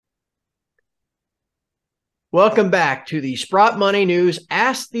Welcome back to the Sprott Money News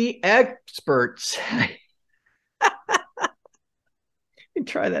Ask the Experts.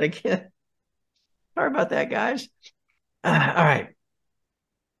 Try that again. Sorry about that, guys. All right.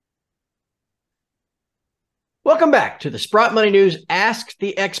 Welcome back to the Sprott Money News Ask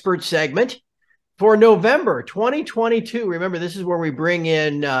the Expert segment for November 2022. Remember, this is where we bring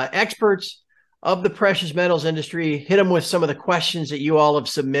in experts of the precious metals industry, hit them with some of the questions that you all have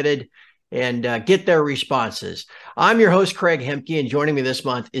submitted, and get their responses. I'm your host, Craig Hemke, and joining me this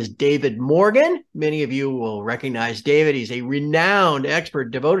month is David Morgan. Many of you will recognize David. He's a renowned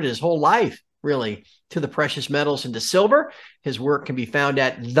expert, devoted his whole life, really, to the precious metals and to silver. His work can be found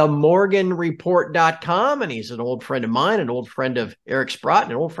at themorganreport.com, and he's an old friend of mine, an old friend of Eric Sprott,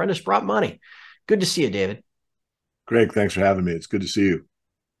 and an old friend of Sprott Money. Good to see you, David. Greg, thanks for having me. It's good to see you.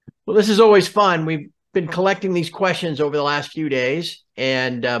 Well, this is always fun. We've been collecting these questions over the last few days,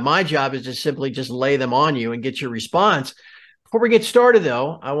 and my job is to simply just lay them on you and get your response. Before we get started,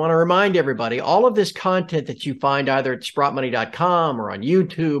 though, I want to remind everybody, all of this content that you find either at sprottmoney.com or on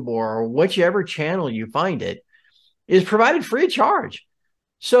YouTube or whichever channel you find it is provided free of charge.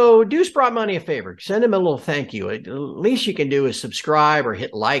 So do Sprott Money a favor. Send them a little thank you. The least you can do is subscribe or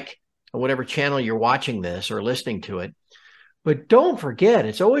hit like on whatever channel you're watching this or listening to it. But don't forget,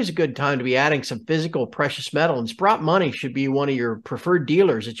 it's always a good time to be adding some physical precious metal, and Sprott Money should be one of your preferred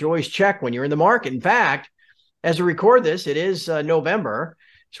dealers that you always check when you're in the market. In fact, as we record this, it is November,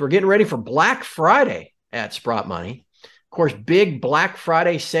 so we're getting ready for Black Friday at Sprott Money. Of course, big Black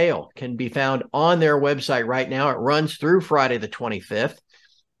Friday sale can be found on their website right now. It runs through Friday the 25th.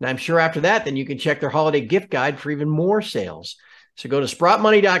 And I'm sure after that, then you can check their holiday gift guide for even more sales. So go to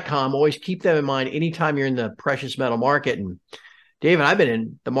sprottmoney.com. Always keep them in mind anytime you're in the precious metal market. And David, I've been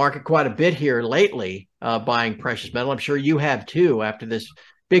in the market quite a bit here lately, buying precious metal. I'm sure you have too after this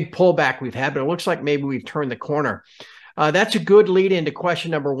big pullback we've had, but it looks like maybe we've turned the corner. That's a good lead into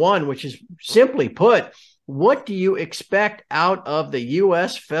question number one, which is simply put, what do you expect out of the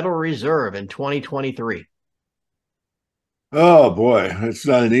U.S. Federal Reserve in 2023? Oh, boy, it's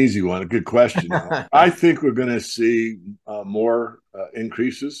not an easy one. A good question. I think we're going to see more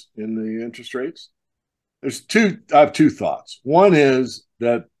increases in the interest rates. I have two thoughts. One is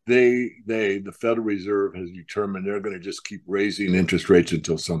that the Federal Reserve has determined they're going to just keep raising interest rates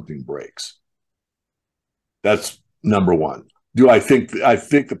until something breaks. That's number one. I think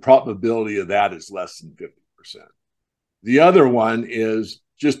the probability of that is less than 50%. The other one is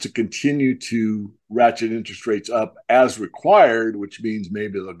just to continue to ratchet interest rates up as required, which means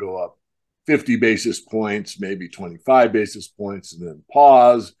maybe they'll go up 50 basis points, maybe 25 basis points, and then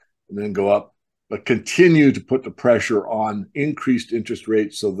pause, and then go up, but continue to put the pressure on increased interest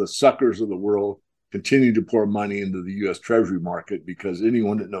rates so the suckers of the world continue to pour money into the U.S. Treasury market, because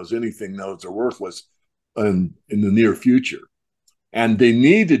anyone that knows anything knows they're worthless in the near future. And they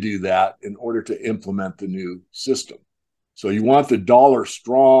need to do that in order to implement the new system. So you want the dollar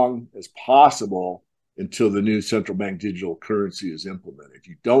strong as possible until the new central bank digital currency is implemented.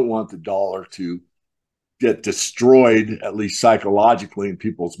 You don't want the dollar to get destroyed, at least psychologically in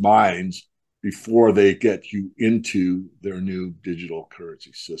people's minds, before they get you into their new digital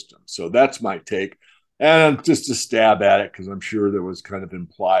currency system. So that's my take. And just to stab at it, because I'm sure there was kind of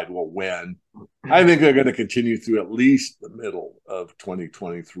implied, well, when. I think they're going to continue through at least the middle of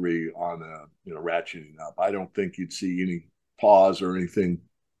 2023 on ratcheting up. I don't think you'd see any pause or anything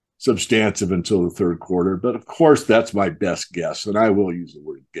substantive until the third quarter. But of course, that's my best guess. And I will use the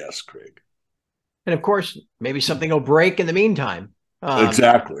word guess, Craig. And of course, maybe something will break in the meantime.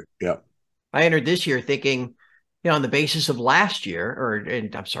 Exactly. Yeah. I entered this year thinking, on the basis of last year,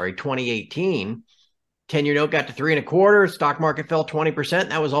 2018, 10-year note got to 3.25, stock market fell 20%.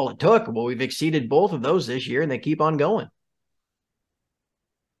 That was all it took. Well, we've exceeded both of those this year, and they keep on going.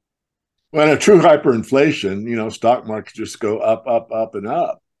 Well, in a true hyperinflation, stock markets just go up, up, up, and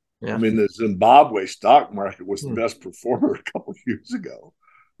up. Yeah. I mean, the Zimbabwe stock market was the best performer a couple of years ago.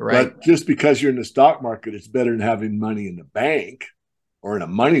 Right. But just because you're in the stock market, it's better than having money in the bank or in a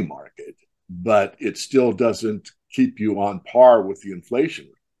money market, but it still doesn't keep you on par with the inflation.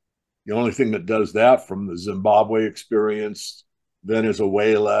 The only thing that does that, from the Zimbabwe experience,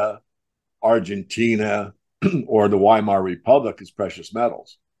 Venezuela, Argentina, or the Weimar Republic, is precious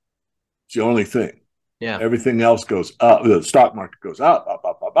metals. It's the only thing. Yeah. Everything else goes up. The stock market goes up, up,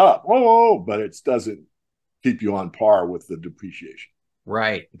 up, up, up. Whoa, but it doesn't keep you on par with the depreciation.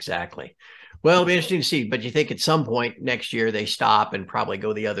 Right. Exactly. Well, it'll be interesting to see. But you think at some point next year they stop and probably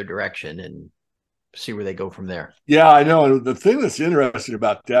go the other direction and see where they go from there. Yeah, I know. And the thing that's interesting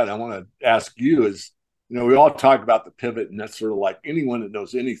about that, I want to ask you, is we all talk about the pivot, and that's sort of like anyone that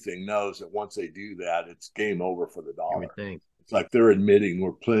knows anything knows that once they do that, it's game over for the dollar. It's like they're admitting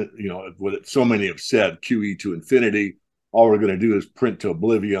what so many have said, QE to infinity. All we're going to do is print to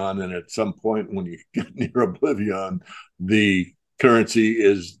oblivion, and at some point, when you get near oblivion, the currency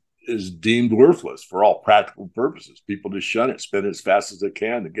is deemed worthless for all practical purposes. People just shun it, spend it as fast as they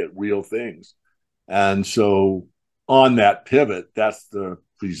can to get real things. And so on that pivot, that's the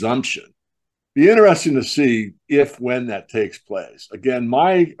presumption. Be interesting to see when that takes place. Again,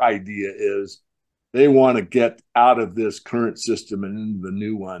 my idea is they want to get out of this current system and into the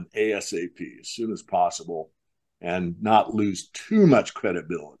new one ASAP, as soon as possible, and not lose too much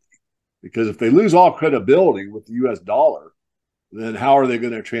credibility. Because if they lose all credibility with the US dollar, then how are they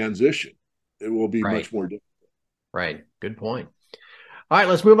going to transition? It will be much more difficult. Right. Good point. All right,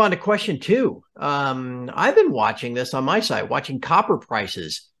 let's move on to question 2. I've been watching this on my site, watching copper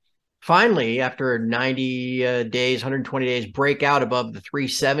prices. Finally, after 90 days, 120 days, break out above the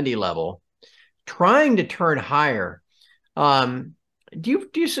 370 level, trying to turn higher. Do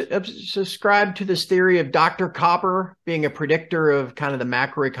you subscribe to this theory of Dr. Copper being a predictor of kind of the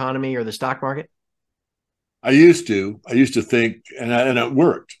macroeconomy or the stock market? I used to think, and it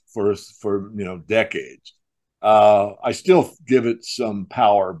worked for decades. I still give it some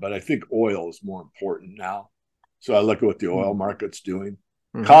power, but I think oil is more important now. So I look at what the oil market's doing.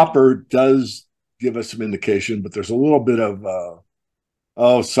 Mm-hmm. Copper does give us some indication, but there's a little bit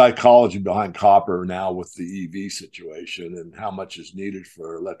of psychology behind copper now with the EV situation and how much is needed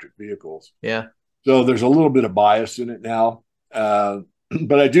for electric vehicles. Yeah. So there's a little bit of bias in it now, but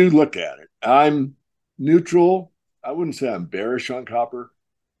I do look at it. I'm neutral. I wouldn't say I'm bearish on copper,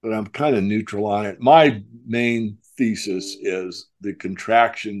 but I'm kind of neutral on it. My main thesis is the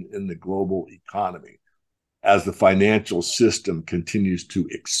contraction in the global economy as the financial system continues to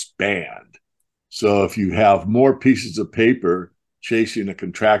expand. So if you have more pieces of paper chasing a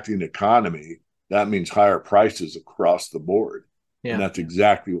contracting economy, that means higher prices across the board. Yeah. And that's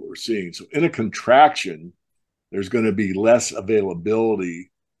exactly what we're seeing. So in a contraction, there's going to be less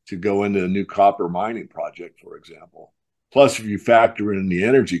availability to go into a new copper mining project, for example. Plus, if you factor in the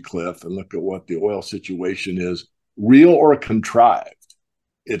energy cliff and look at what the oil situation is, real or contrived,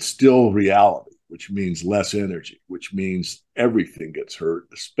 it's still reality, which means less energy, which means everything gets hurt,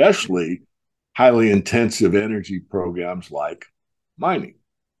 especially highly intensive energy programs like mining.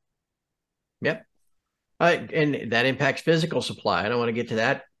 Yep. And that impacts physical supply. I don't want to get to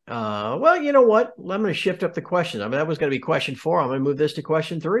that. Well, you know what? I'm going to shift up the question. I mean, that was going to be question 4. I'm going to move this to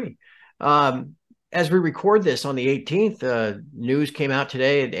question 3. As we record this on the 18th, news came out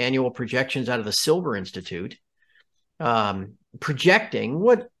today at annual projections out of the Silver Institute, projecting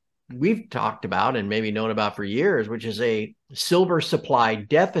what we've talked about and maybe known about for years, which is a silver supply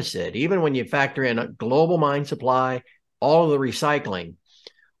deficit. Even when you factor in a global mine supply, all of the recycling,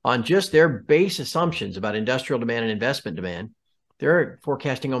 on just their base assumptions about industrial demand and investment demand, they're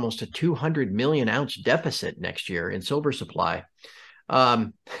forecasting almost a 200 million ounce deficit next year in silver supply. I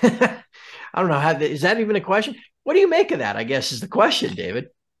don't know is that even a question? What do you make of that, I guess, is the question, David.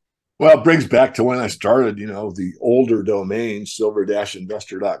 Well, it brings back to when I started, the older domain,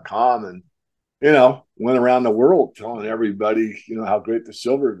 silver-investor.com, and, went around the world telling everybody, how great the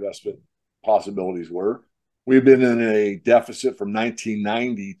silver investment possibilities were. We've been in a deficit from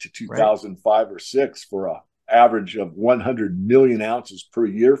 1990 to 2005 or 6 for an average of 100 million ounces per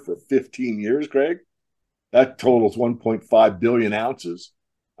year for 15 years, Greg. That totals 1.5 billion ounces.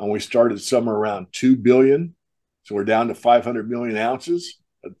 And we started somewhere around 2 billion. So we're down to 500 million ounces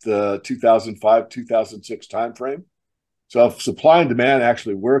at the 2005-2006 timeframe. So if supply and demand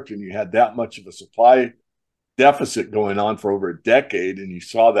actually worked and you had that much of a supply deficit going on for over a decade, and you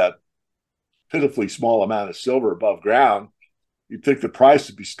saw that pitifully small amount of silver above ground, you'd think the price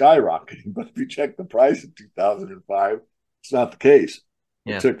would be skyrocketing. But if you check the price in 2005, it's not the case.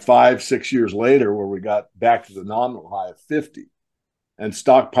 Yeah. It took 5-6 years later where we got back to the nominal high of 50. And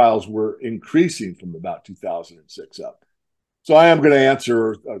stockpiles were increasing from about 2006 up. So I am going to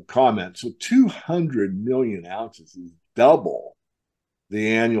answer a comment. So 200 million ounces is double the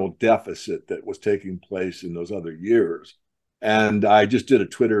annual deficit that was taking place in those other years. And I just did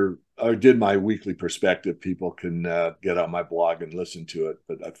did my weekly perspective. People can get on my blog and listen to it,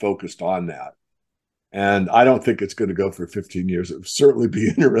 but I focused on that. And I don't think it's going to go for 15 years. It would certainly be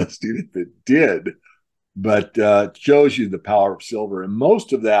interesting if it did. But it shows you the power of silver. And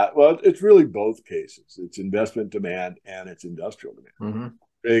most of that, well, it's really both cases. It's investment demand and it's industrial demand.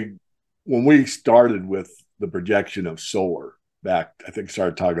 Mm-hmm. When we started with the projection of solar back, I think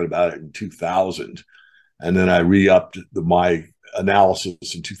started talking about it in 2000. And then I re-upped my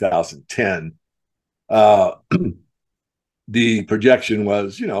analysis in 2010. uh, the projection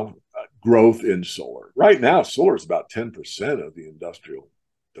was, growth in solar. Right now, solar is about 10% of the industrial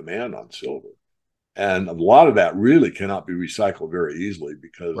demand on silver. And a lot of that really cannot be recycled very easily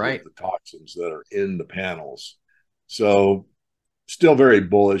because Right. of the toxins that are in the panels. So still very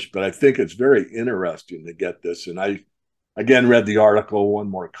bullish, but I think it's very interesting to get this. And I, again, read the article, one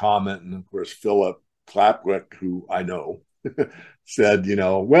more comment. And of course, Philip Clapwick, who I know, said,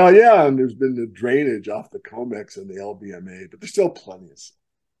 well, yeah, and there's been the drainage off the COMEX and the LBMA, but there's still plenty of stuff.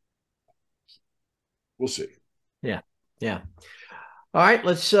 We'll see. Yeah. Yeah. All right,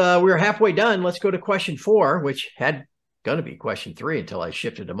 we're halfway done. Let's go to question 4, which had going to be question 3 until I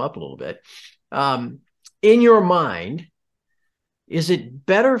shifted them up a little bit. In your mind, is it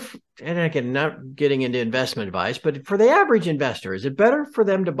better, and again, not getting into investment advice, but for the average investor, is it better for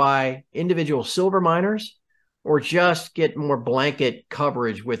them to buy individual silver miners or just get more blanket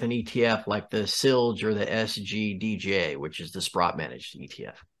coverage with an ETF like the SILJ or the SGDJ, which is the Sprott managed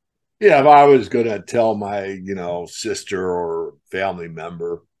ETF? Yeah, if I was going to tell my, sister or family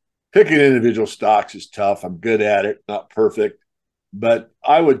member, picking individual stocks is tough. I'm good at it, not perfect, but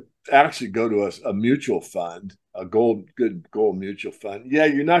I would actually go to a mutual fund, a good gold mutual fund. Yeah,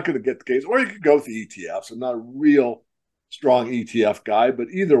 you're not going to get the case, or you could go with the ETFs. I'm not a real strong ETF guy, but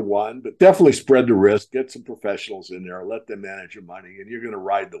either one. But definitely spread the risk, get some professionals in there, let them manage your money, and you're going to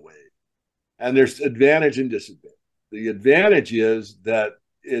ride the wave. And there's advantage and disadvantage. The advantage is that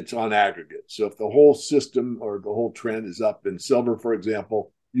it's on aggregate. So if the whole system or the whole trend is up in silver, for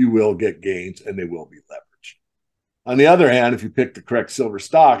example, you will get gains and they will be leveraged. On the other hand, if you pick the correct silver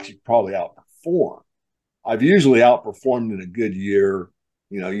stocks, you probably outperform. I've usually outperformed in a good year,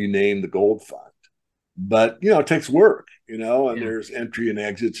 you name the gold fund. But, it takes work, and there's entry and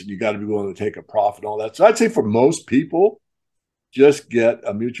exits and you got to be willing to take a profit and all that. So I'd say for most people, just get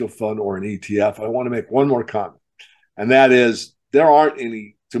a mutual fund or an ETF. I want to make one more comment, and that is, there aren't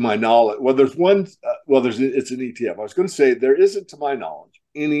any, to my knowledge. Well, there's one. It's an ETF. I was going to say there isn't, to my knowledge,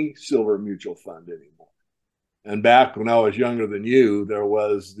 any silver mutual fund anymore. And back when I was younger than you, there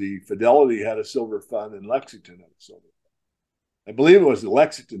was the Fidelity had a silver fund and Lexington had a silver fund. I believe it was the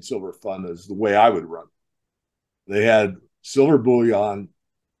Lexington Silver Fund is the way I would run it. They had silver bullion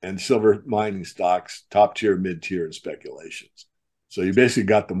and silver mining stocks, top tier, mid tier, and speculations. So you basically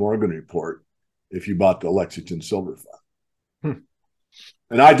got the Morgan report if you bought the Lexington Silver Fund.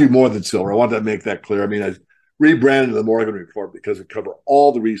 And I do more than silver. I want to make that clear. I mean, I rebranded the Morgan report because it covered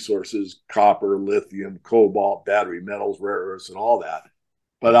all the resources, copper, lithium, cobalt, battery metals, rare earths, and all that.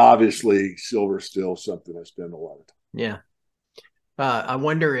 But obviously, silver is still something I spend a lot of time. Yeah. I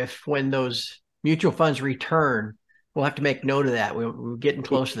wonder if when those mutual funds return, we'll have to make note of that. We're getting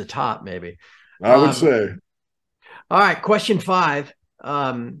close to the top, maybe. I would say. All right, question 5.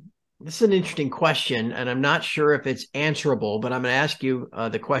 This is an interesting question, and I'm not sure if it's answerable, but I'm going to ask you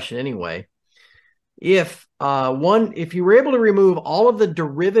the question anyway. If you were able to remove all of the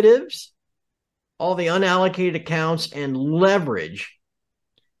derivatives, all the unallocated accounts, and leverage,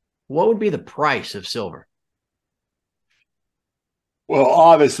 what would be the price of silver? Well,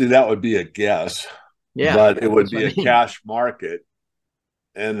 obviously that would be a guess, but it would be a cash market.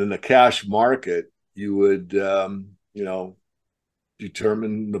 And in the cash market, you would,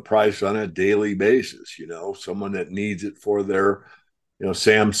 determine the price on a daily basis. Someone that needs it for their,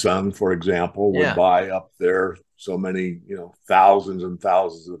 Samsung, for example, would buy up there so many, thousands and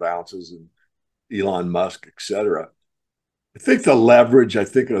thousands of ounces, and Elon Musk, et cetera. I think the leverage,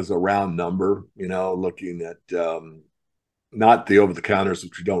 it was a round number, looking at not the over-the-counters,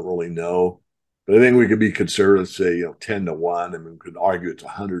 which we don't really know. But I think we could be conservative, say, 10 to 1, and we could argue it's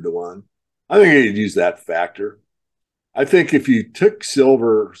 100 to 1. I think you'd use that factor. I think if you took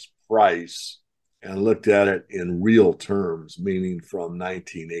silver's price and looked at it in real terms, meaning from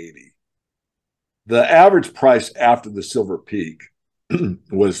 1980, the average price after the silver peak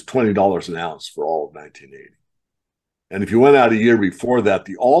was $20 an ounce for all of 1980. And if you went out a year before that,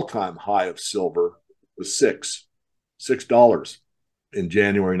 the all-time high of silver was $6 in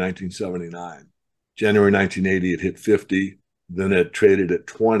January 1979. January 1980, it hit 50. Then it traded at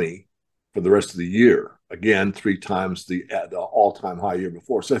 20 for the rest of the year. Again, 3 times the all-time high year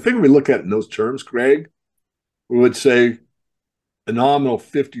before. So I think if we look at it in those terms, Craig, we would say a nominal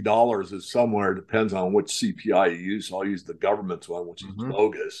 $50 is somewhere, depends on which CPI you use. So I'll use the government's one, which is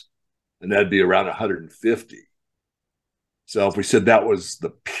bogus, and that'd be around 150. So if we said that was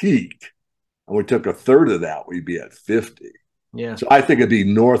the peak, and we took a third of that, we'd be at 50. Yeah. So I think it'd be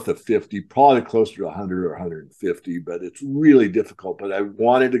north of 50, probably closer to 100 or 150, but it's really difficult. But I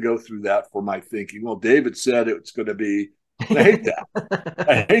wanted to go through that for my thinking. Well, David said it's going to be I hate that.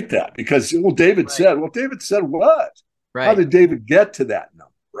 I hate that because David Right. said, well, David said what? How Right. did David get to that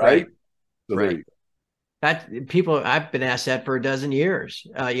number? Right. Right. So there Right. you go. That people, I've been asked that for a dozen years.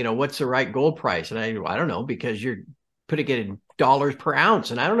 What's the right gold price? And I don't know because you're putting it in dollars per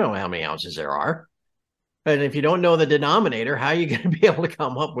ounce, and I don't know how many ounces there are. And if you don't know the denominator, how are you going to be able to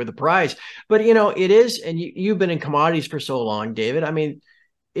come up with a price? But it is, and you've been in commodities for so long, David. I mean,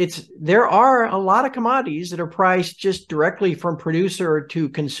 there are a lot of commodities that are priced just directly from producer to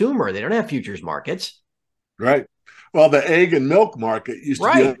consumer. They don't have futures markets. Right. Well, the egg and milk market used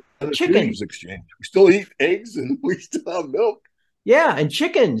to be Right. on the Chicken. futures exchange. We still eat eggs and we still have milk. Yeah, and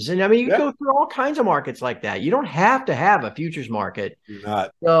chickens. And I mean, you Yeah. go through all kinds of markets like that. You don't have to have a futures market. Do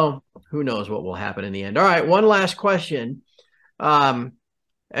not. So who knows what will happen in the end. All right, one last question. Um,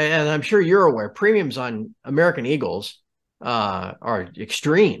 and I'm sure you're aware, premiums on American Eagles are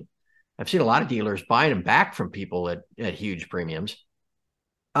extreme. I've seen a lot of dealers buying them back from people at huge premiums.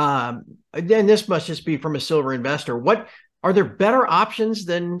 Then this must just be from a silver investor. What are there better options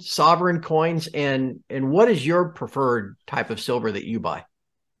than sovereign coins, and what is your preferred type of silver that you buy?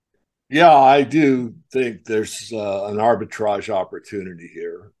 Yeah, I do think there's an arbitrage opportunity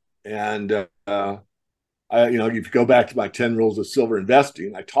here. And if you go back to my 10 rules of silver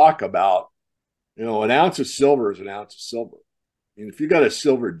investing, I talk about, an ounce of silver is an ounce of silver. I mean, if you got a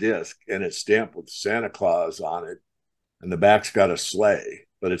silver disc and it's stamped with Santa Claus on it and the back's got a sleigh,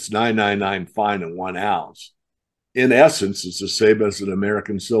 but it's 999 fine in 1 ounce, in essence, it's the same as an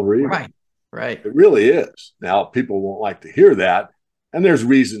American silver eagle. Right, right. It really is. Now, people won't like to hear that. And there's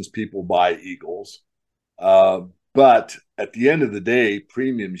reasons people buy eagles. But at the end of the day,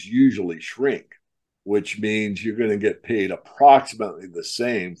 premiums usually shrink, which means you're going to get paid approximately the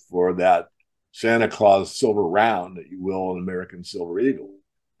same for that Santa Claus silver round that you will an American silver eagle.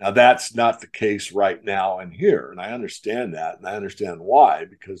 Now, that's not the case right now and here. And I understand that. And I understand why,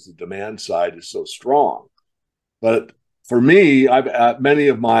 because the demand side is so strong. But for me, many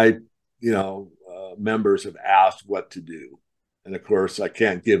of my members have asked what to do. And of course, I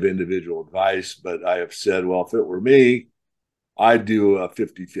can't give individual advice, but I have said, well, if it were me, I'd do a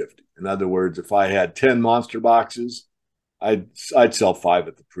 50-50. In other words, if I had 10 monster boxes, I'd sell 5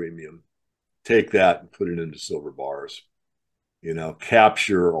 at the premium, take that and put it into silver bars,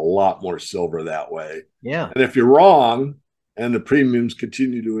 capture a lot more silver that way. Yeah, And if you're wrong and the premiums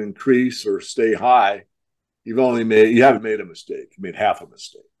continue to increase or stay high, you haven't made a mistake. You made half a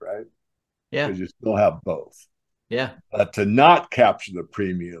mistake, right? yeah, Because you still have both. yeah, To not capture the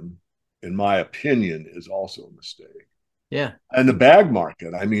premium, in my opinion, is also a mistake. yeah. And the bag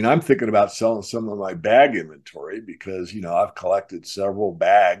market, I mean, I'm thinking about selling some of my bag inventory because, I've collected several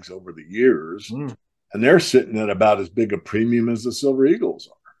bags over the years Mm. and they're sitting at about as big a premium as the Silver Eagles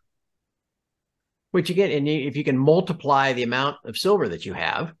are. Which again, and if you can multiply the amount of silver that you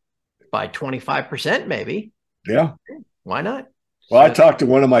have by 25%, maybe, Yeah. why not? Well, I talked to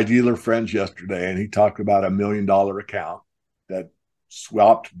one of my dealer friends yesterday, and he talked about $1 million account that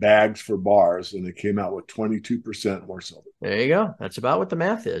swapped bags for bars, and it came out with 22% more silver. There you go. That's about what the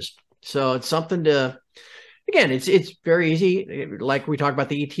math is. So it's something to, again, it's very easy. Like we talked about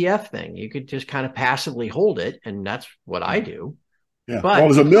the ETF thing, you could just kind of passively hold it, and that's what I do. Yeah. But Well, it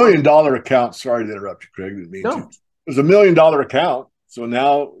was $1 million account. Sorry to interrupt you, Craig. Didn't mean to. no, It was $1 million account, so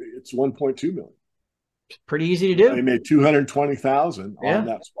now it's 1.2 million. it's pretty easy to They do. made 220,000 Yeah. on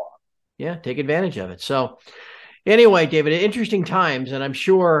that spot. Yeah. Take advantage of it. So anyway, David, interesting times. And I'm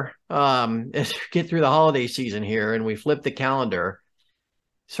sure as we get through the holiday season here and we flip the calendar,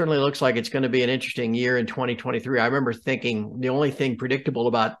 certainly looks like it's going to be an interesting year in 2023. I remember thinking the only thing predictable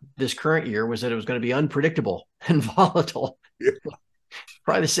about this current year was that it was going to be unpredictable and volatile. Yeah.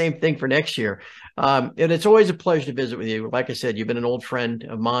 Probably the same thing for next year. And it's always a pleasure to visit with you. Like I said, you've been an old friend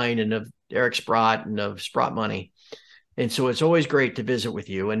of mine and of Eric Sprott and of Sprott Money. And so it's always great to visit with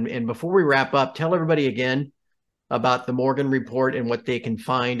you. And before we wrap up, tell everybody again about the Morgan Report and what they can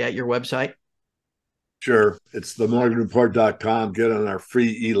find at your website. Sure. It's themorganreport.com. Get on our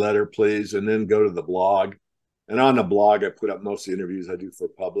free e-letter, please, and then go to the blog. And on the blog, I put up most of the interviews I do for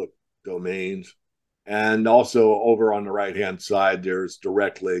public domains. And also over on the right-hand side, there's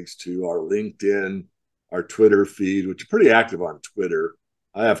direct links to our LinkedIn, our Twitter feed, which is pretty active on Twitter.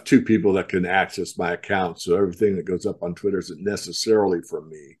 I have 2 people that can access my account, so everything that goes up on Twitter isn't necessarily from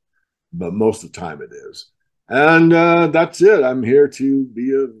me, but most of the time it is. And that's it. I'm here to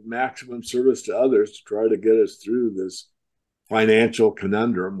be of maximum service to others to try to get us through this financial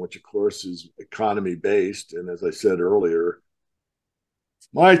conundrum, which of course is economy based. And as I said earlier,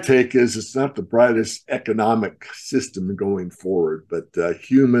 my take is it's not the brightest economic system going forward, but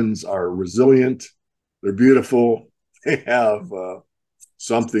humans are resilient. They're beautiful. they have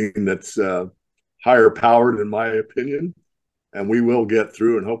something that's higher powered, in my opinion, and we will get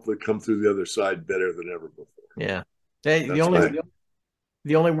through and hopefully come through the other side better than ever before. Yeah. Hey,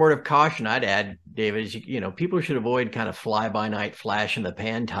 the only word of caution I'd add, David, is, people should avoid kind of fly by night flash in the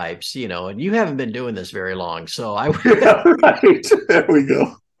pan types, and you haven't been doing this very long. So I would. Yeah, right. There we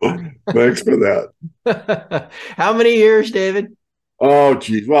go. Thanks for that. How many years, David? Oh,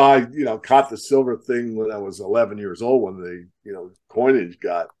 geez. Well, I, caught the silver thing when I was 11 years old when the, coinage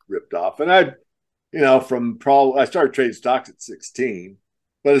got ripped off. And I, I started trading stocks at 16.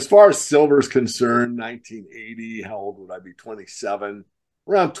 But as far as silver is concerned, 1980, how old would I be? 27.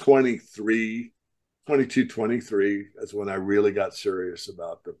 Around 23, 22, 23 is when I really got serious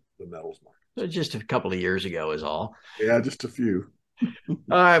about the metals market. So just a couple of years ago is all. Yeah, just a few. All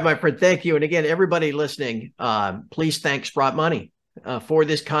right, my friend. Thank you. And again, everybody listening, please thank Sprott Money for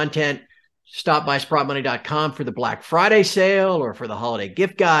this content. Stop by sprottmoney.com for the Black Friday sale or for the holiday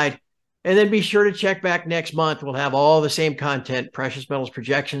gift guide. And then be sure to check back next month. We'll have all the same content, precious metals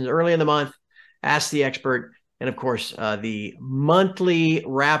projections early in the month, Ask the Expert, and of course, the monthly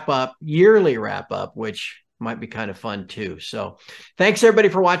wrap-up, yearly wrap-up, which might be kind of fun too. So thanks, everybody,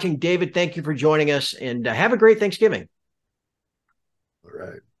 for watching. David, thank you for joining us, and have a great Thanksgiving. All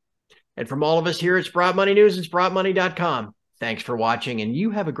right. And from all of us here at Sprott Money News and SprottMoney.com, thanks for watching, and you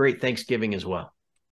have a great Thanksgiving as well.